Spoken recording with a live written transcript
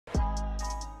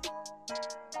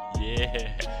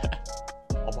Yeah.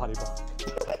 I'll body block.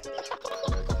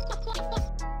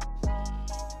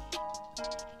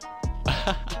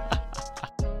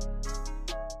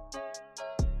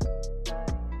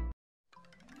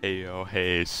 Hey yo,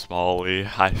 hey Smalley,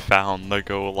 I found the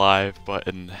go live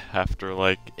button after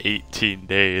like 18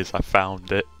 days. I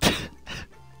found it. What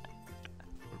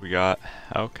do we got?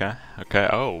 Okay,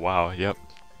 oh wow, yep,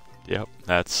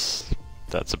 that's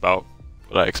about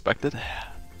what I expected.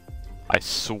 I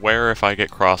swear if I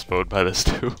get crossbowed by this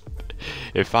dude,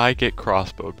 if I get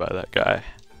crossbowed by that guy,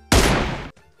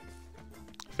 I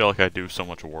feel like I do so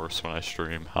much worse when I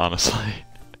stream, honestly.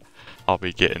 I'll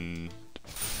be getting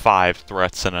 5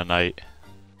 threats in a night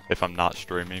if I'm not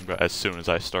streaming, but as soon as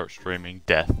I start streaming,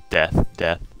 death.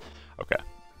 Okay.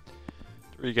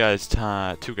 2 guys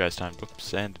time,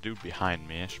 whoops, and a dude behind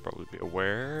me. I should probably be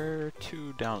aware.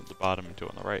 2 down at the bottom and 2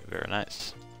 on the right, very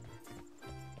nice.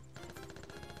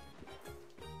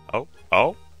 Oh.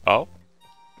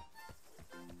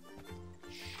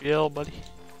 Chill, buddy.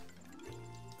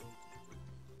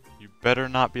 You better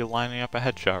not be lining up a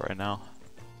headshot right now.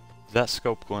 Is that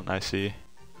scope glint I see?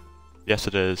 Yes,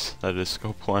 it is. That is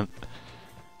scope glint.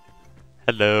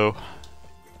 Hello.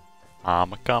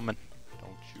 I'm a-comin'.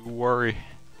 Don't you worry.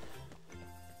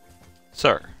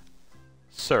 Sir.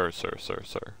 Sir.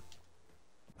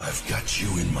 I've got you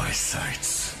in my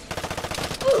sights.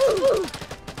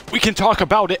 We can talk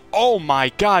about it! Oh my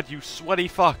god, you sweaty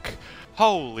fuck!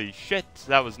 Holy shit,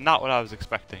 that was not what I was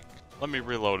expecting. Let me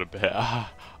reload a bit.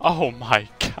 Oh my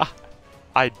god.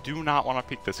 I do not want to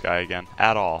peek this guy again,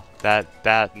 at all.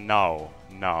 No.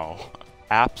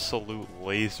 Absolute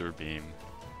laser beam.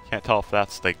 Can't tell if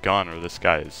that's the gun or this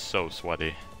guy is so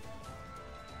sweaty.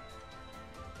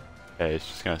 Okay, he's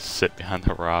just gonna sit behind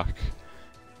the rock.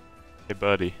 Hey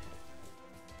buddy.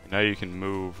 You know you can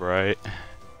move, right?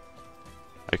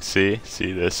 Like, see,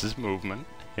 this is movement,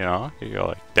 you know? You go,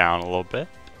 like, down a little bit.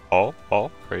 Oh,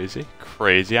 crazy,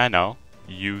 I know.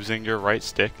 Using your right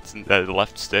stick,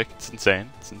 left stick, it's insane,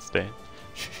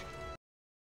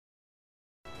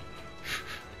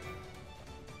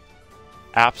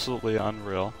 Absolutely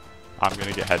unreal. I'm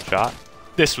gonna get headshot.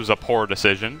 This was a poor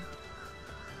decision.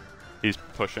 He's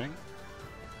pushing.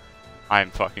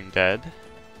 I'm fucking dead.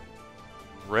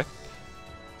 Rip.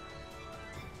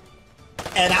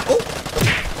 And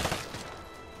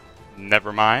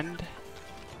Never mind.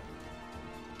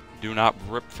 Do not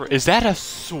rip for— Is that a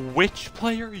Switch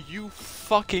player? You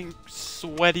fucking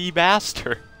sweaty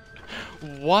bastard.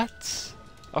 What?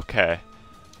 Okay.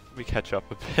 Let me catch up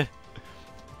a bit.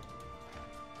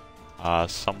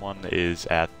 Someone is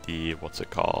at the, what's it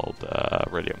called?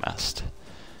 Radio mast.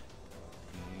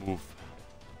 Move.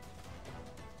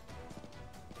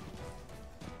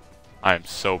 I am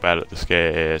so bad at this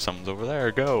game. Someone's over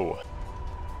there. Go.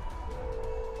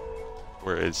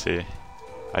 Where is he?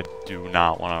 I do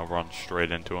not want to run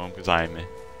straight into him because I'm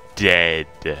dead.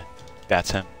 That's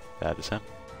him. That is him.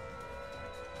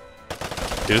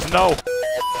 He doesn't know.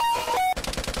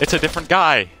 It's a different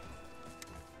guy.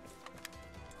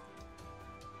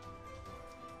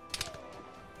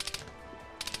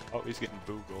 Oh, he's getting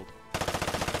boogled.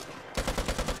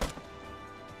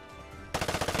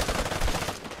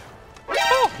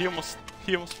 Oh, he almost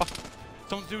fucked.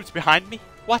 Some dude's behind me.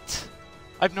 What?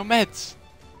 I have no meds.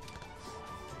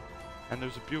 And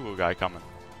there's a bugle guy coming.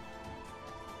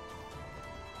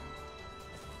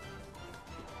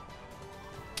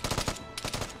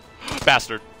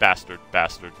 Bastard. Absolute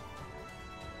bastard.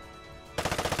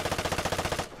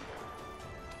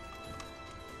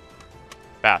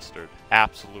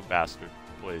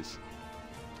 Please.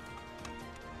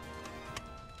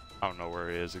 I don't know where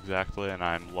he is exactly, and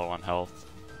I'm low on health.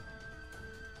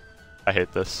 I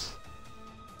hate this.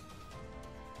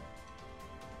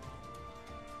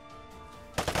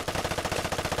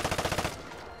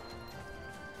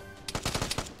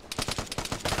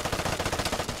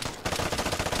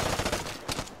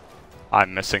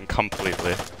 I'm missing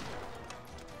completely.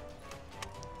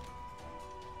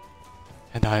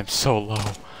 And I am so low.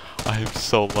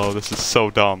 This is so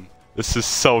dumb.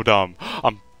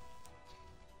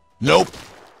 Nope.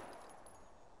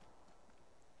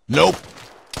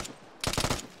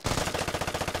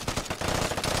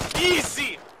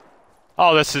 Easy!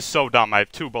 Oh, this is so dumb. I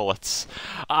have 2 bullets.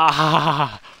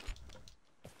 Ah!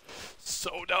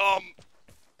 So dumb.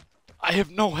 I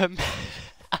have no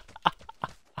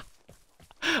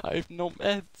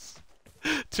meds.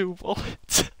 2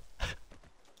 bullets.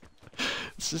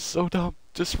 This is so dumb.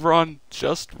 Just run,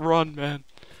 man.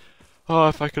 Oh,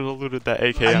 if I could have looted that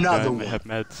AK, I'm gonna have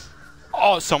meds.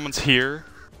 Oh, someone's here.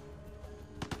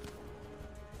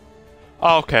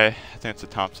 Oh, okay, I think it's a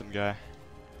Thompson guy.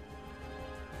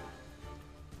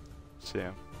 see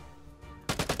him.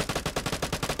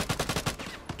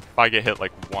 If I get hit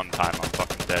like one time, I'm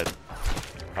fucking dead.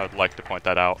 I would like to point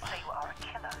that out.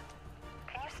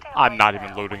 I'm not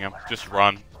even looting him. Just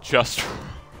run. Just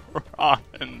run.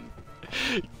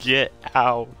 Get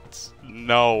out.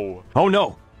 No. Oh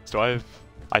no! Do I have...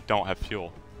 I don't have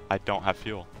fuel. I don't have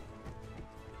fuel.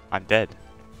 I'm dead.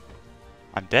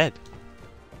 I'm dead.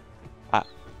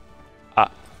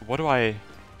 What do I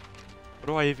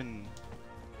even...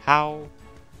 How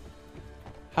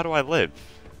do I live?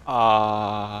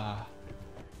 How...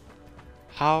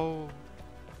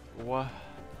 What?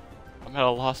 I'm at a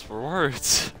loss for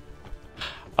words.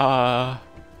 The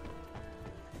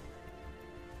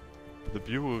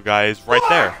bugle guy is right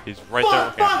there. He's right there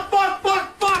looking at me.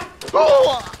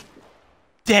 Fuck!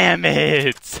 Damn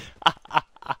it!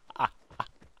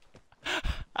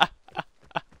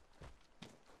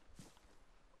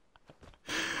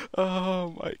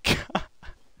 Oh my god.